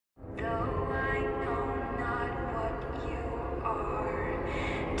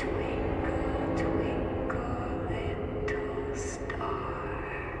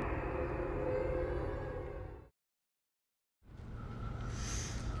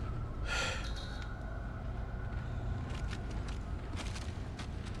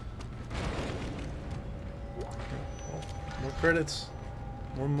Credits.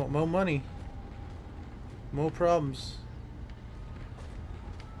 More money. More problems.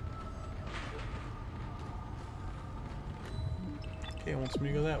 Okay, it wants me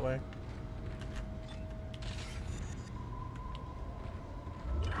to go that way.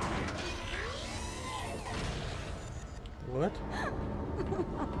 What?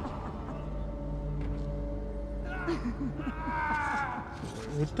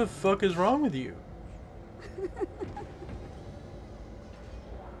 What the fuck is wrong with you?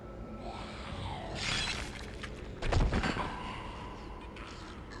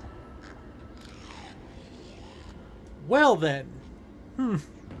 Well then.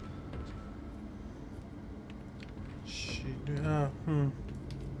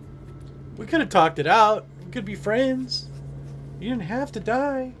 We could have talked it out. We could be friends. You didn't have to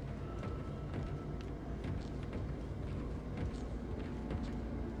die.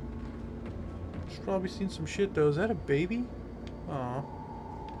 She's probably seen some shit though. Is that a baby? Aw.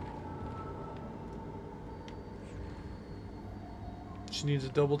 She needs a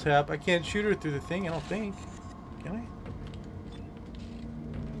double tap. I can't shoot her through the thing, I don't think. Can I?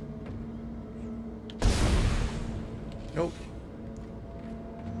 Nope.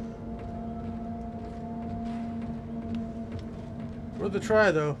 Worth a try,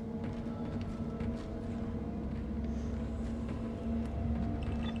 though.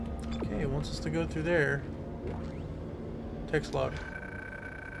 Okay, it wants us to go through there. Text log.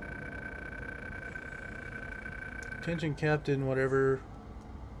 Attention, Captain, whatever.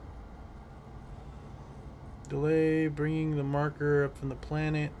 Delay bringing the marker up from the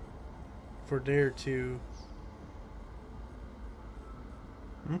planet for a day or two.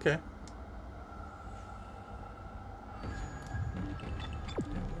 Okay.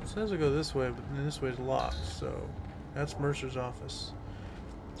 It says I go this way, but then this way is locked, so that's Mercer's office.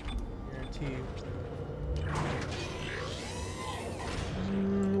 Guarantee.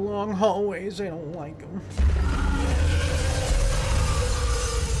 Long hallways, I don't like them.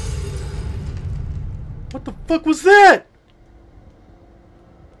 What the fuck was that?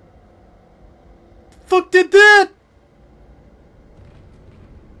 The fuck did that?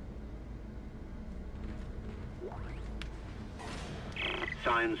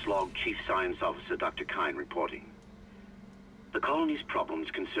 Science Log Chief Science Officer Dr. Kine reporting. The colony's problems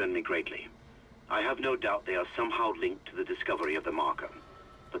concern me greatly. I have no doubt they are somehow linked to the discovery of the marker,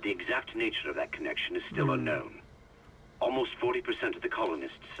 but the exact nature of that connection is still unknown. Almost 40% of the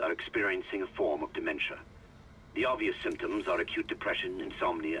colonists are experiencing a form of dementia. The obvious symptoms are acute depression,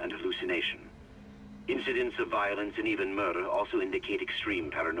 insomnia, and hallucination. Incidents of violence and even murder also indicate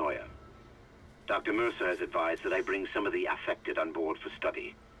extreme paranoia. Dr. Mercer has advised that I bring some of the affected on board for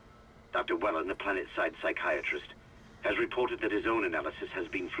study. Dr. Wellen, the planet-side psychiatrist, has reported that his own analysis has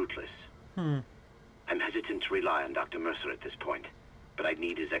been fruitless. I'm hesitant to rely on Dr. Mercer at this point, but I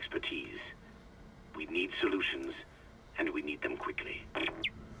need his expertise. We need solutions, and we need them quickly.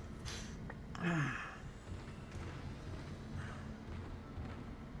 I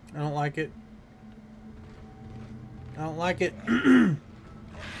don't like it. I don't like it.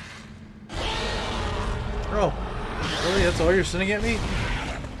 Oh, really? That's all you're sending at me?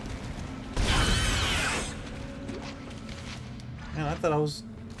 Man, I thought I was...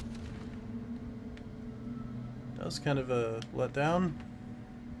 That was kind of a letdown.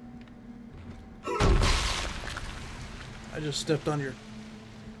 I just stepped on your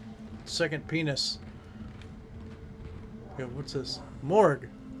second penis. Okay, what's this? Morgue.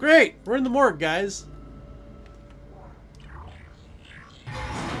 Great! We're in the morgue, guys.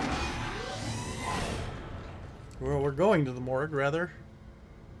 Well, we're going to the morgue, rather.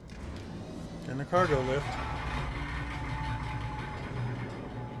 In the cargo lift.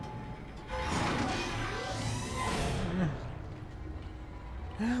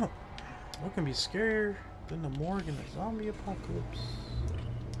 Now, what can be scarier than the morgue in a zombie apocalypse?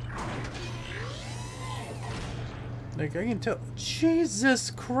 Like, I can tell. Jesus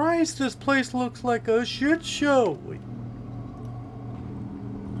Christ, this place looks like a shit show. Wait.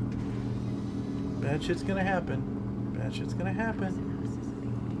 Bad shit's gonna happen. Bad shit's gonna happen.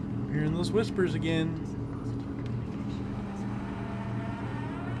 I'm hearing those whispers again.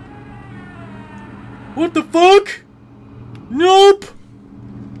 What the fuck? Nope!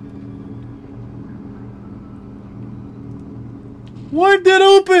 Why did that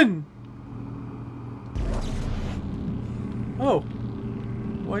open? Oh.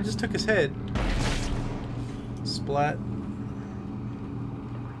 Well, I just took his head. Splat.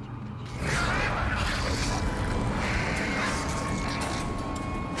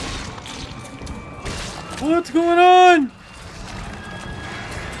 What's going on?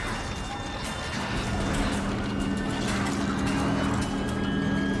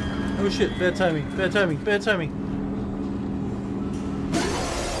 Oh shit, bad timing, bad timing, bad timing.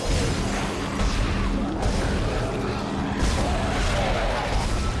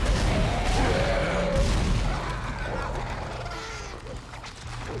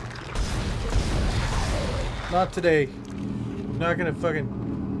 Not today. Not gonna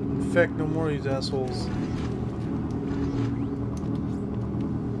fucking infect no more of these assholes.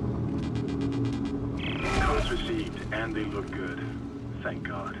 Codes received, and they look good. Thank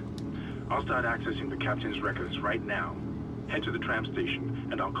God. I'll start accessing the captain's records right now. Head to the tram station,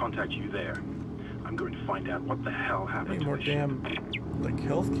 and I'll contact you there. I'm going to find out what the hell happened Any more to the damn, like,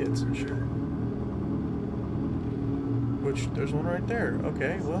 health kits and shit. Which, there's one right there.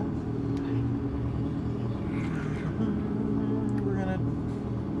 Okay, well. We're gonna...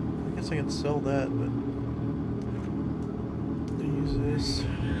 I guess I can sell that, but... Use this.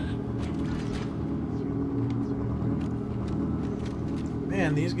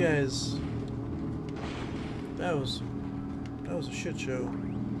 Man, these guys... That was a shit show.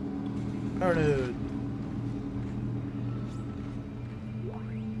 Power node.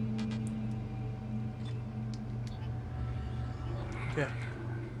 Okay.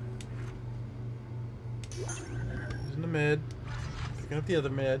 Using the med. Picking up the other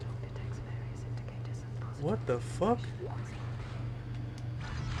med. What the fuck?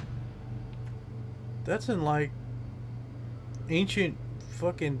 That's in like ancient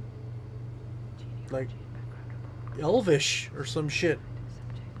fucking like Elvish or some shit.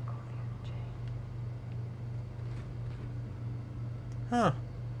 Huh.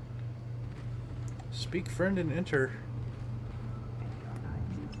 Speak friend and enter.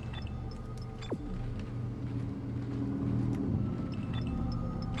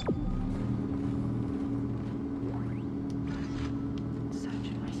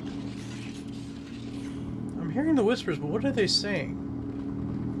 I'm hearing the whispers, but what are they saying?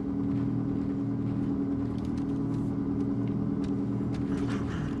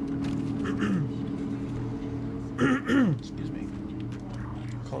 Excuse me.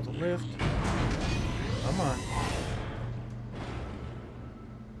 Call the lift. Come on.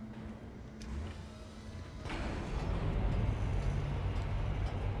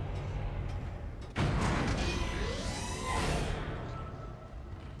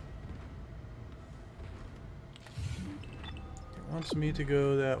 It wants me to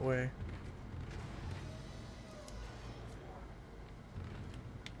go that way.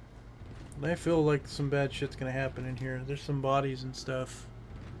 I feel like some bad shit's gonna happen in here. There's some bodies and stuff.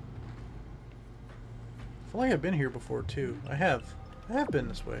 I feel like I've been here before too. I have been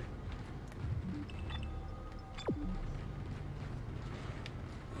this way.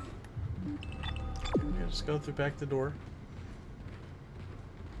 Okay, just go through back the door.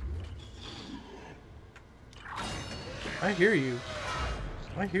 I hear you.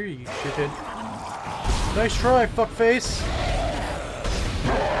 I hear you, shithead. Nice try, fuckface.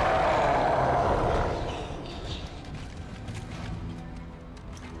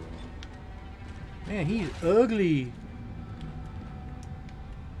 Man, he's ugly.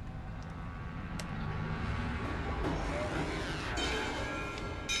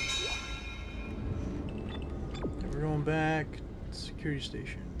 Okay, we're going back to the security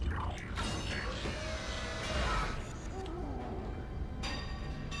station.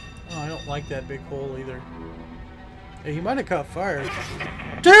 Oh, I don't like that big hole either. Hey, he might have caught fire.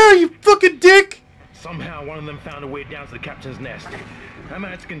 Damn, you fucking dick! Somehow one of them found a way down to the captain's nest. I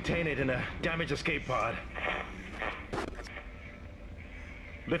managed to contain it in a damaged escape pod.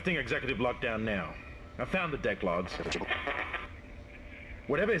 Lifting executive lockdown now. I found the deck logs.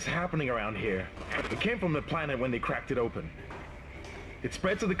 Whatever is happening around here, it came from the planet when they cracked it open. It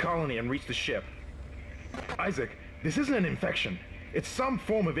spread to the colony and reached the ship. Isaac, this isn't an infection. It's some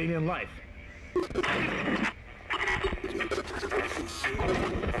form of alien life.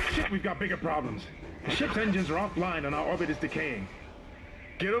 Shit, we've got bigger problems. The ship's engines are offline and our orbit is decaying.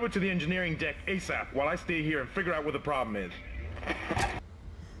 Get over to the engineering deck ASAP while I stay here and figure out what the problem is.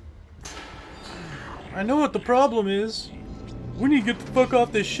 I know what the problem is. We need to get the fuck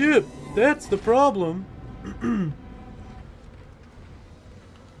off this ship. That's the problem.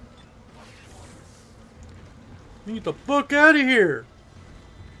 We need the fuck out of here.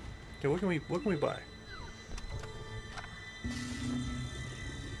 Okay, what can we buy?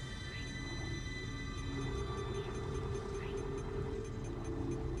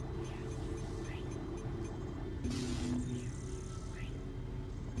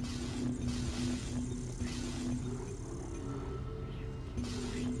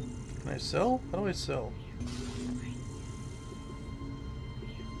 Can I sell? How do I sell?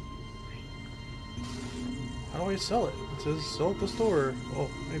 How do I sell it? It says sell at the store. Oh,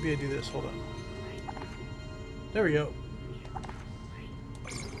 maybe I do this. Hold on. There we go.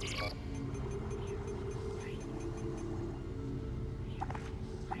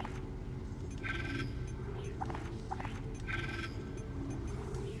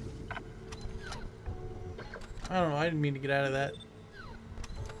 I don't know, I didn't mean to get out of that.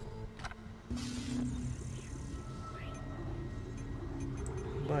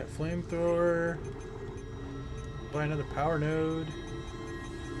 Buy a flamethrower. Buy another power node.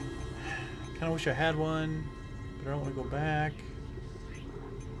 Kinda wish I had one, but I don't want to go back.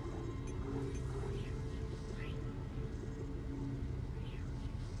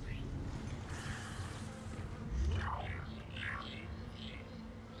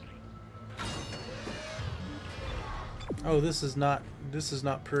 Oh, this is not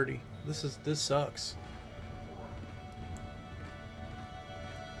pretty. This sucks.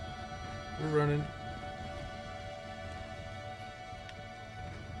 We're running.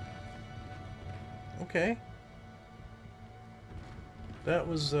 Okay. That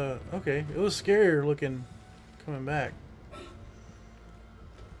was okay. It was scarier looking coming back.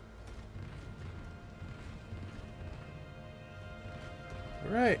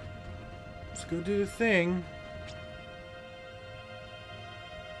 All right. Let's go do the thing.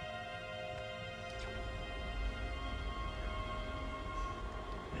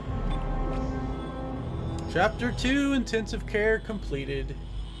 Chapter 2, Intensive Care completed.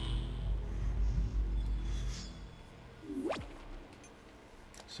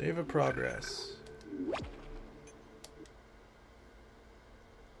 Save of progress.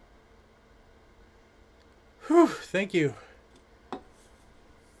 Whew, thank you.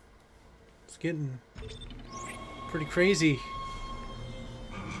 It's getting pretty crazy.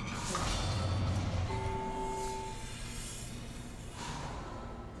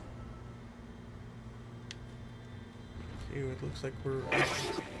 It looks like we're...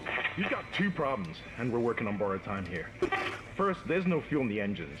 You've got two problems, and we're working on borrowed time here. First, there's no fuel in the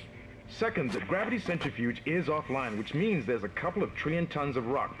engines. Second, the gravity centrifuge is offline, which means there's a couple of trillion tons of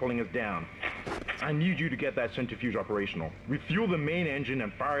rock pulling us down. I need you to get that centrifuge operational. Refuel the main engine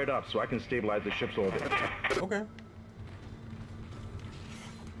and fire it up so I can stabilize the ship's orbit. Okay.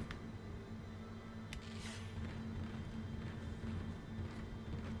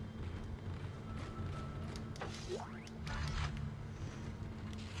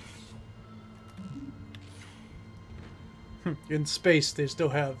 In space, they still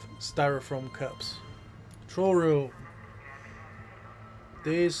have styrofoam cups. Control room.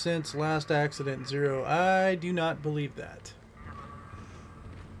 Days since last accident, 0. I do not believe that.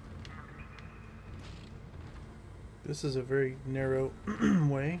 This is a very narrow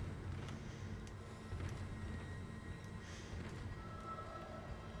way.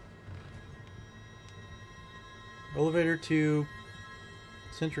 Elevator to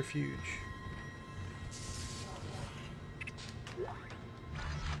centrifuge.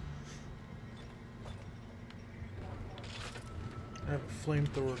 I have a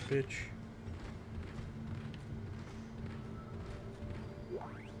flamethrower, bitch.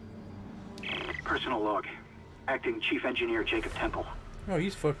 Personal log. Acting Chief Engineer Jacob Temple. Oh,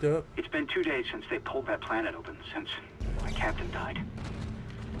 he's fucked up. It's been 2 days since they pulled that planet open, since my captain died.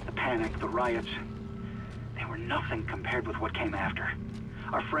 The panic, the riots, they were nothing compared with what came after.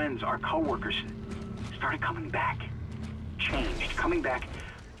 Our friends, our co-workers, started coming back. Changed, coming back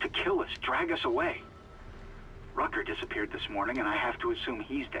to kill us, drag us away. Rucker disappeared this morning, and I have to assume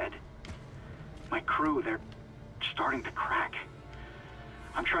he's dead. My crew, they're starting to crack.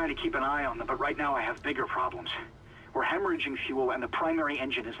 I'm trying to keep an eye on them, but right now I have bigger problems. We're hemorrhaging fuel, and the primary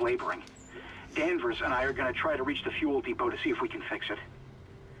engine is laboring. Danvers and I are going to try to reach the fuel depot to see if we can fix it.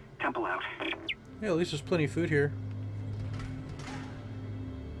 Temple out. Yeah, at least there's plenty of food here.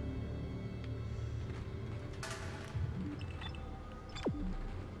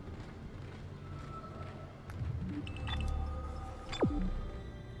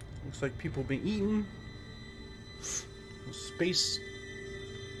 Looks like people have been eating. Space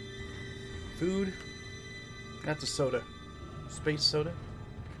food. That's a soda. Space soda.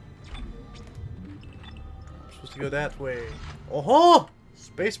 I'm supposed to go that way. Oh-ho!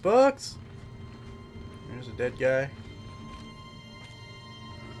 Space bugs! There's a dead guy.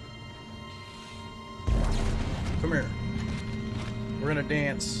 Come here. We're gonna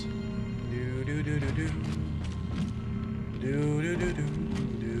dance. Do do do do do. Do do do do.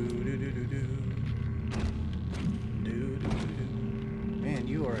 Man,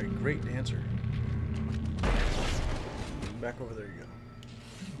 you are a great dancer. Back over there you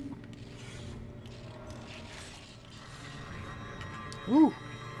go. Woo!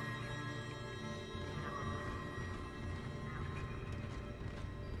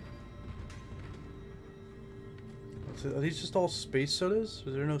 So are these just all space sodas?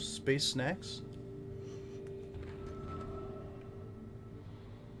 Is there no space snacks?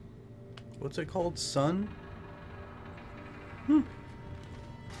 What's it called? Sun?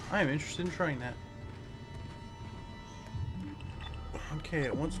 I am interested in trying that. Okay,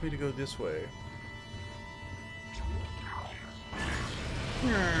 it wants me to go this way.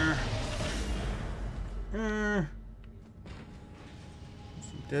 Some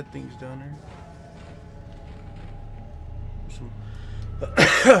dead things down there.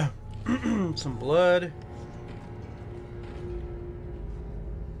 Some blood.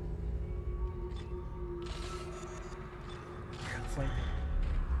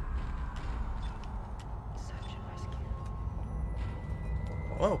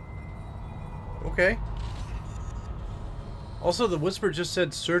 Oh. Okay. Also, the whisper just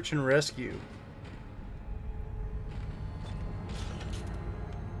said search and rescue.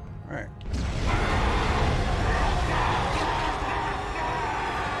 Alright.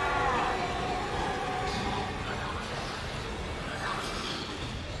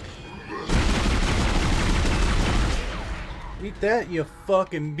 Eat that, you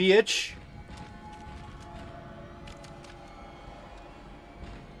fucking bitch.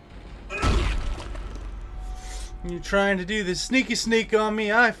 You trying to do this sneaky sneak on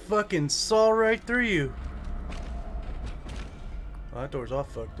me? I fucking saw right through you. Oh, that door's all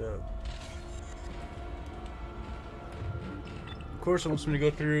fucked up. Of course it wants me to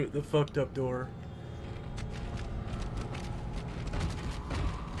go through the fucked up door.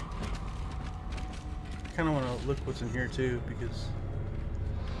 I kind of want to look what's in here too, because...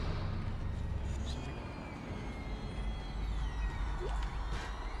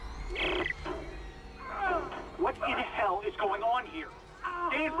 What in hell is going on here?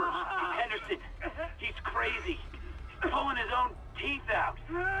 Danvers, Henderson, he's crazy. He's pulling his own teeth out.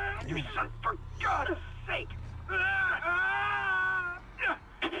 You son, for God's sake.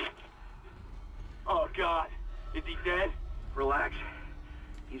 Oh, God. Is he dead? Relax.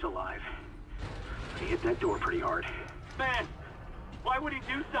 He's alive. He hit that door pretty hard. Man, why would he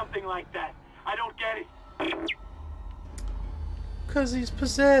do something like that? I don't get it. 'Cause he's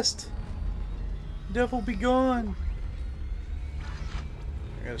possessed. Devil be gone.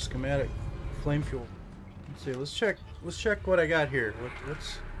 I got a schematic. Flame fuel. Let's see. Let's check what I got here.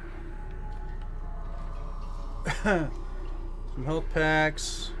 What's some health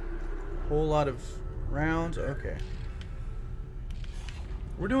packs. A whole lot of rounds. Okay.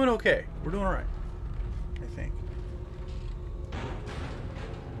 We're doing okay. We're doing alright, I think.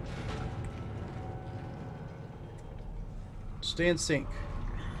 Stay in sync.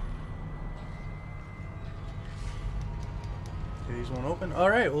 Okay, these won't open.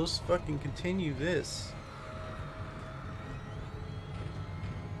 Alright, well, let's fucking continue this.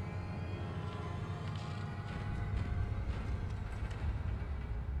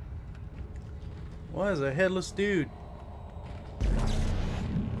 Why is a headless dude?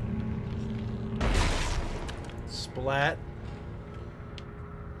 Splat.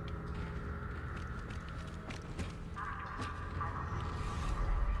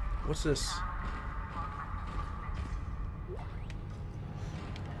 What's this?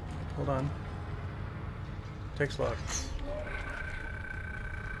 Hold on. Text log.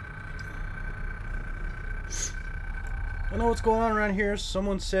 I don't know what's going on around here.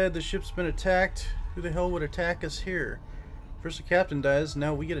 Someone said the ship's been attacked. Who the hell would attack us here? First the captain dies,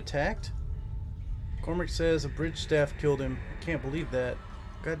 now we get attacked? Cormac says a bridge staff killed him. I can't believe that.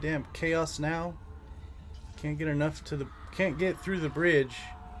 Goddamn chaos now. Can't get enough to the... Can't get through the bridge.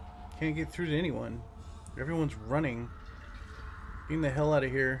 Can't get through to anyone. Everyone's running. Getting the hell out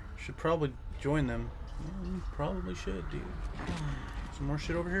of here. Should probably join them. Yeah, we probably should, dude. Some more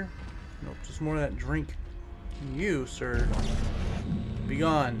shit over here? Nope, just more of that drink. You, sir. Be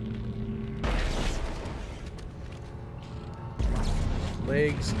gone.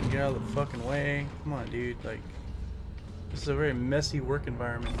 Legs can get out of the fucking way. Come on, dude. Like, this is a very messy work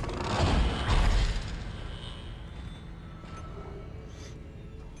environment.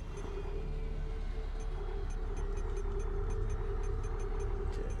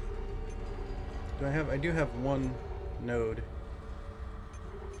 Okay. I do have one node.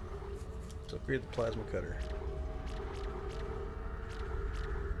 Let's upgrade the plasma cutter.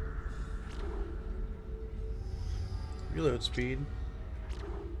 Reload speed.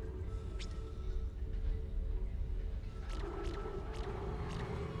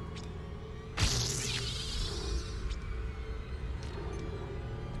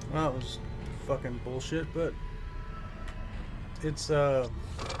 Well, that was fucking bullshit, but it's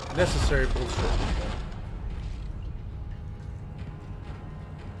necessary bullshit.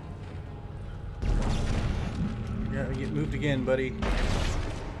 moved again, buddy.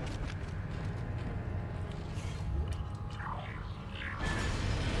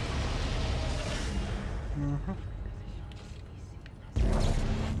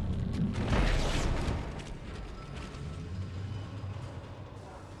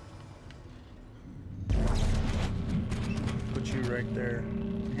 Put you right there.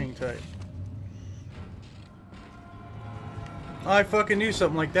 Hang tight. I fucking knew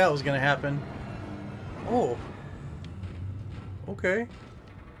something like that was gonna happen. Oh. Okay. It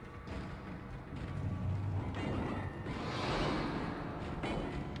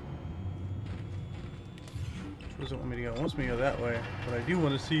doesn't want me to go. It wants me to go that way. But I do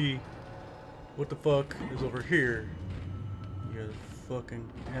want to see what the fuck is over here. You guys fucking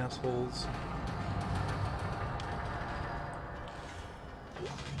assholes.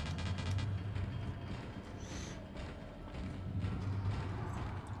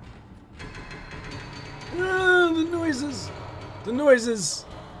 The noises! The noises!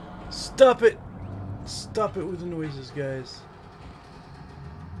 Stop it! Stop it with the noises, guys.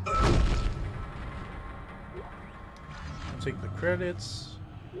 I'll take the credits.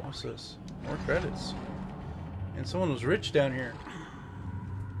 What's this? More credits. And someone was rich down here.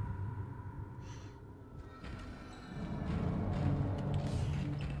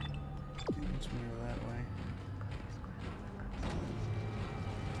 Let's move that way.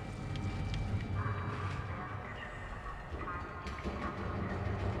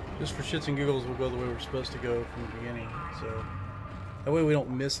 Just for shits and giggles, we'll go the way we're supposed to go from the beginning. So that way we don't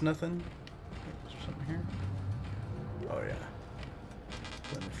miss nothing. Is there something here? Oh yeah.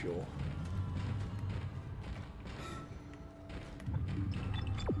 Plenty of fuel.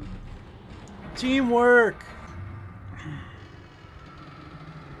 Teamwork!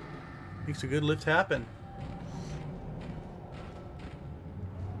 Makes a good lift happen.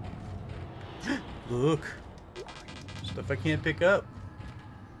 Look. Stuff I can't pick up.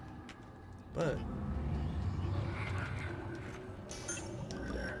 But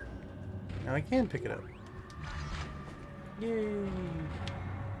there. Now I can pick it up. Yay!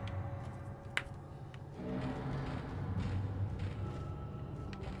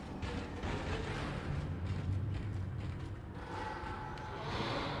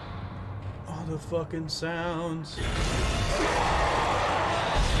 All the fucking sounds.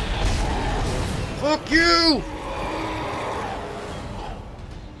 Fuck you!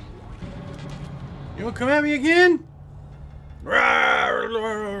 You wanna come at me again?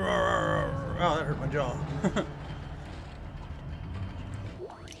 Oh, that hurt my jaw.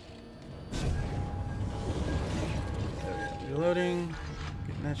 Reloading.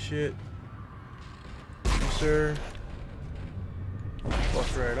 Getting that shit. Yes, sir.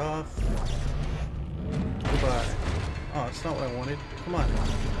 Walk right off. Goodbye. Oh, it's not what I wanted. Come on.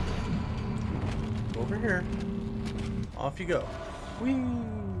 Go over here. Off you go. Whee!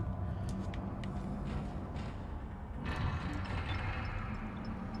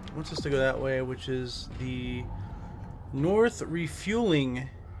 Wants us to go that way, which is the North Refueling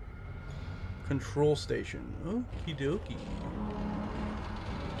Control Station. Okie dokie.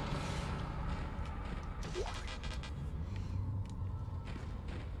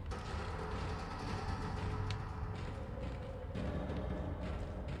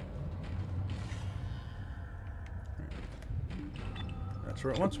 That's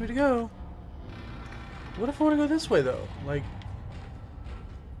where it wants me to go. What if I want to go this way, though? Like,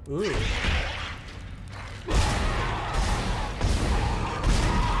 ooh.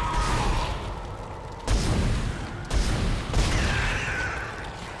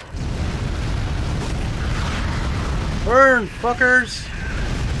 Burn, fuckers!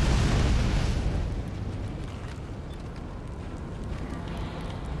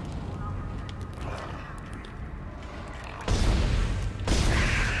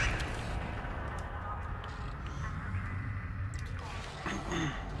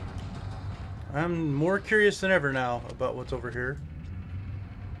 I'm more curious than ever now about what's over here.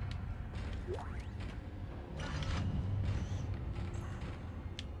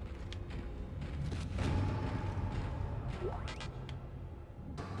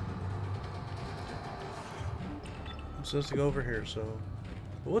 I'm supposed to go over here, so...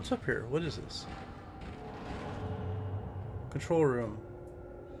 But what's up here? What is this? Control room.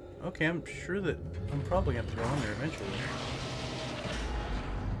 Okay, I'm sure that I'm probably going to have to go in there eventually.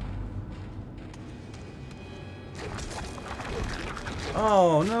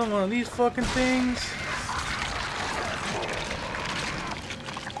 Oh, another one of these fucking things.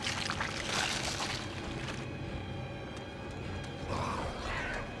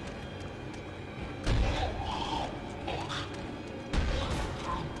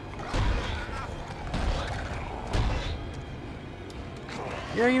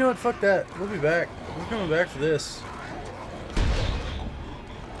 Yeah, you know what? Fuck that. We'll be back. We're coming back for this.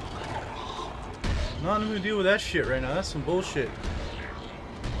 Not gonna deal with that shit right now. That's some bullshit.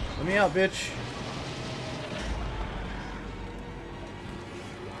 Let me out, bitch.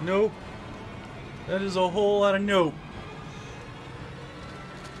 Nope. That is a whole lot of nope.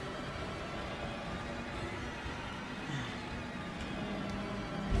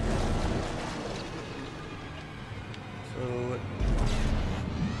 So...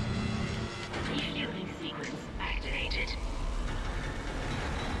 Refueling sequence activated.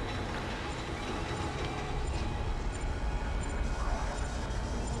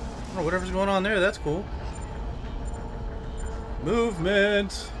 Oh, whatever's going on there, that's cool.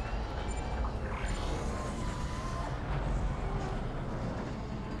 Movement!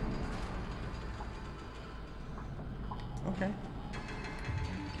 Okay.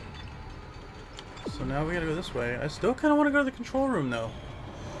 So now we gotta go this way. I still kinda wanna go to the control room though.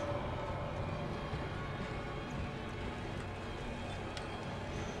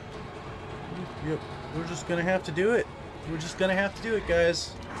 Yep, we're just gonna have to do it. We're just gonna have to do it,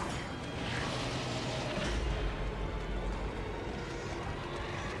 guys.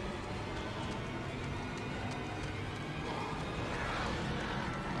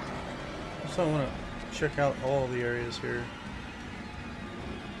 So I want to check out all the areas here.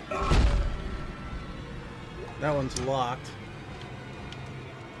 That one's locked.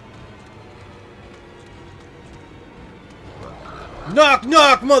 Knock,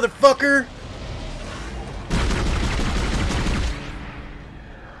 knock, motherfucker!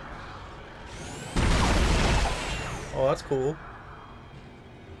 Oh, that's cool.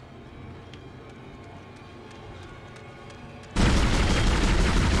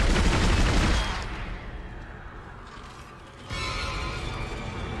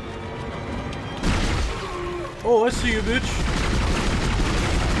 Oh, I see you, bitch.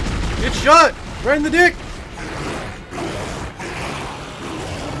 Get shot! Right in the dick!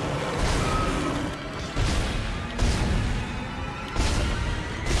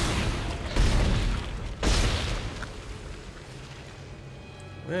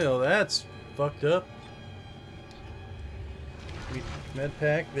 Well, that's fucked up. Med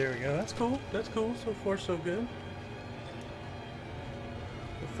pack, there we go. That's cool. That's cool. So far, so good.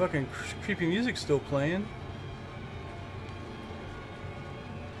 The fucking creepy music's still playing.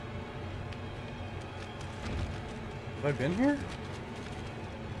 Have I been here?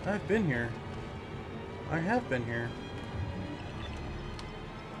 I've been here. I have been here.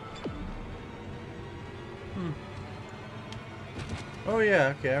 Oh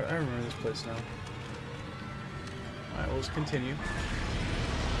yeah, okay, I remember this place now. Alright, well, let's continue.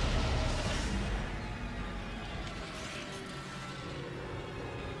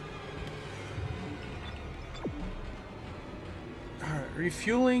 Alright,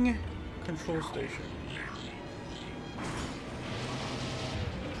 refueling control station.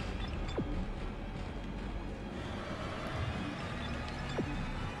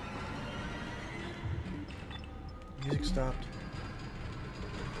 Music stopped.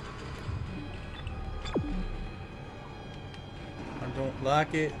 I don't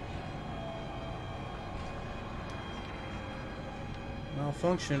like it.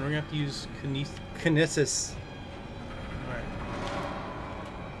 Malfunction. We're gonna have to use kinesis. Alright.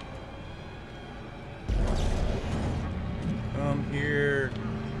 Come here.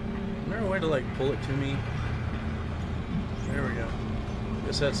 Is there a way to like pull it to me? There we go.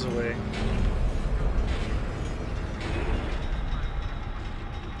 Guess that's the way.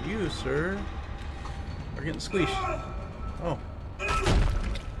 You, sir, are getting squeezed. Oh.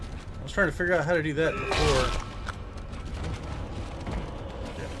 I was trying to figure out how to do that before.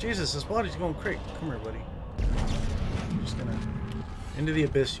 Yeah, Jesus, this body's going crazy. Come here, buddy. I'm just gonna... Into the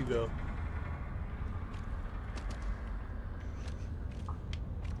abyss you go.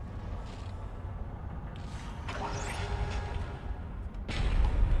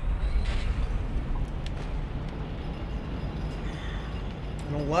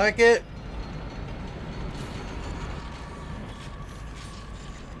 I don't like it.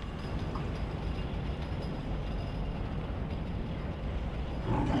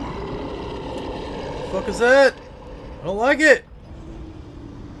 What the fuck is that? I don't like it.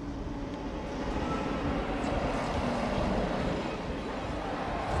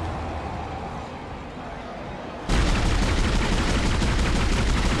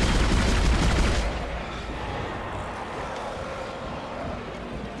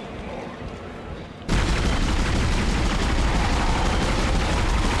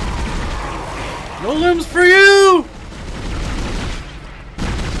 No limbs for you!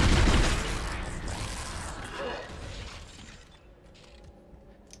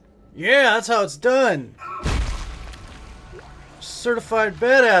 Yeah, that's how it's done. Certified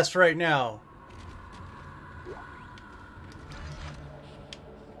badass right now.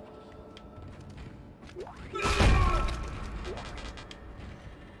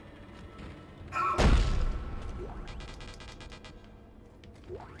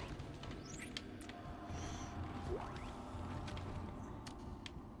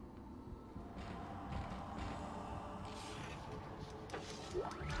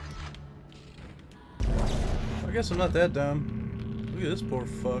 I guess I'm not that dumb. Look at this poor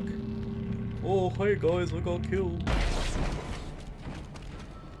fuck. Oh, hey guys, look all killed.